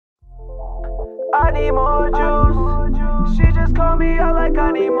I need more juice. She just called me out like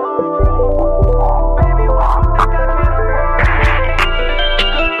I need more room. Baby, what you think I can't afford?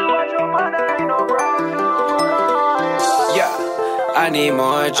 Girl, you watch your mind, I ain't no broke dude. Yeah, I need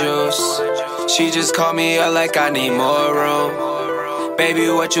more juice. She just called me out like I need more room. Baby,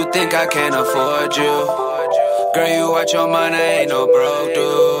 what you think I can't afford you? Girl, you watch your mind, I ain't no broke dude.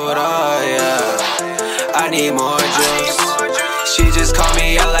 Oh yeah, I need more juice. She just called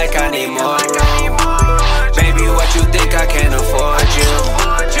me out like I need more room. Baby, what you think I can't afford you?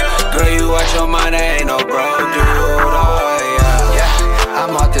 Girl, you watch your mind, I ain't no broke dude. Oh yeah,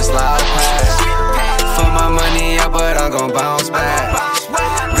 I'm off this loud pass. Put my money up, but I'm gon' bounce back.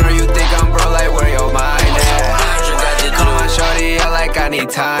 Girl, you think I'm broke, like where your mind at? Come on, shorty, I like I need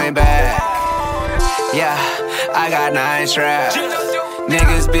time back. Yeah, I got 9 straps.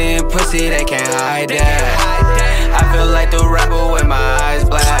 Niggas being pussy, they can't hide that. I feel like the rebel with my eyes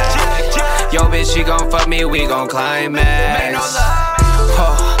black. Yo, bitch, she gon' fuck me, we gon' climax.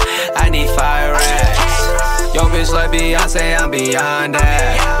 Oh, I need 5 racks. Yo, bitch, like Beyonce, I'm beyond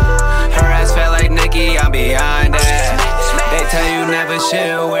that. Her ass fat like Nicki, I'm behind that. They tell you never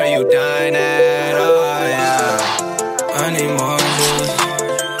shit where you dine at. Oh, yeah. I need more juice.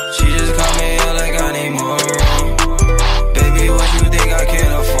 She just called me out like I need more room. Baby, what you think I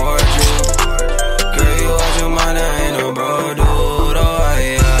can't afford you? Girl, you watch your mind, I ain't no bro, dude. Oh,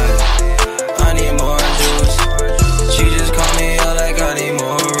 yeah. I need more juice. She just called me out like I need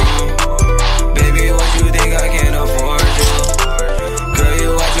more room. Baby, what you think I can't afford you? Girl,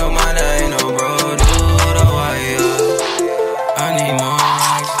 you watch your mind, I ain't no bro, dude. Oh, yeah. I need more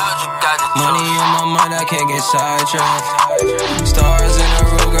racks. Money on my mind, I can't get sidetracked. Stars in the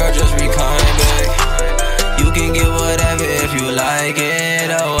room, girl, just recline back. You can get whatever if you like it,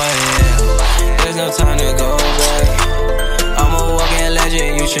 oh yeah. There's no time to go back. I'm a walking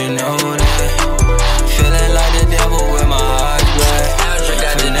legend, you should know that. Feeling like the devil with my eyes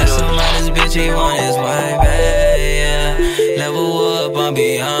black. Finesse him out this bitch, he want his way back, yeah. Level up, I'm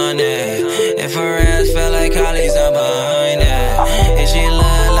beyond that. If her ass felt like Holly's, I'm behind that. If she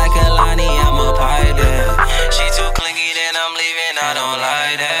look like a Lonnie, I'm a pipe that. She too clicky, then I'm leaving, I don't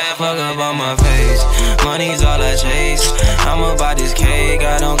like that. Fuck up on my face, money's all I chase. I'm about this cake,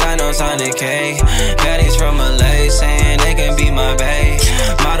 I don't got no sign of cake. Baddies from LA saying they can be my bae.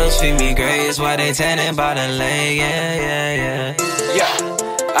 Models feed me grace while they tanning by the lake, yeah.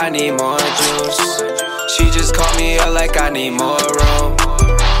 Yeah, I need more juice. She just called me out like I need more room.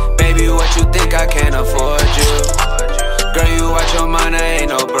 Baby, what you think I can't afford you? Girl, you watch your mind, I ain't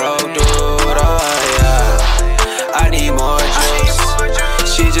no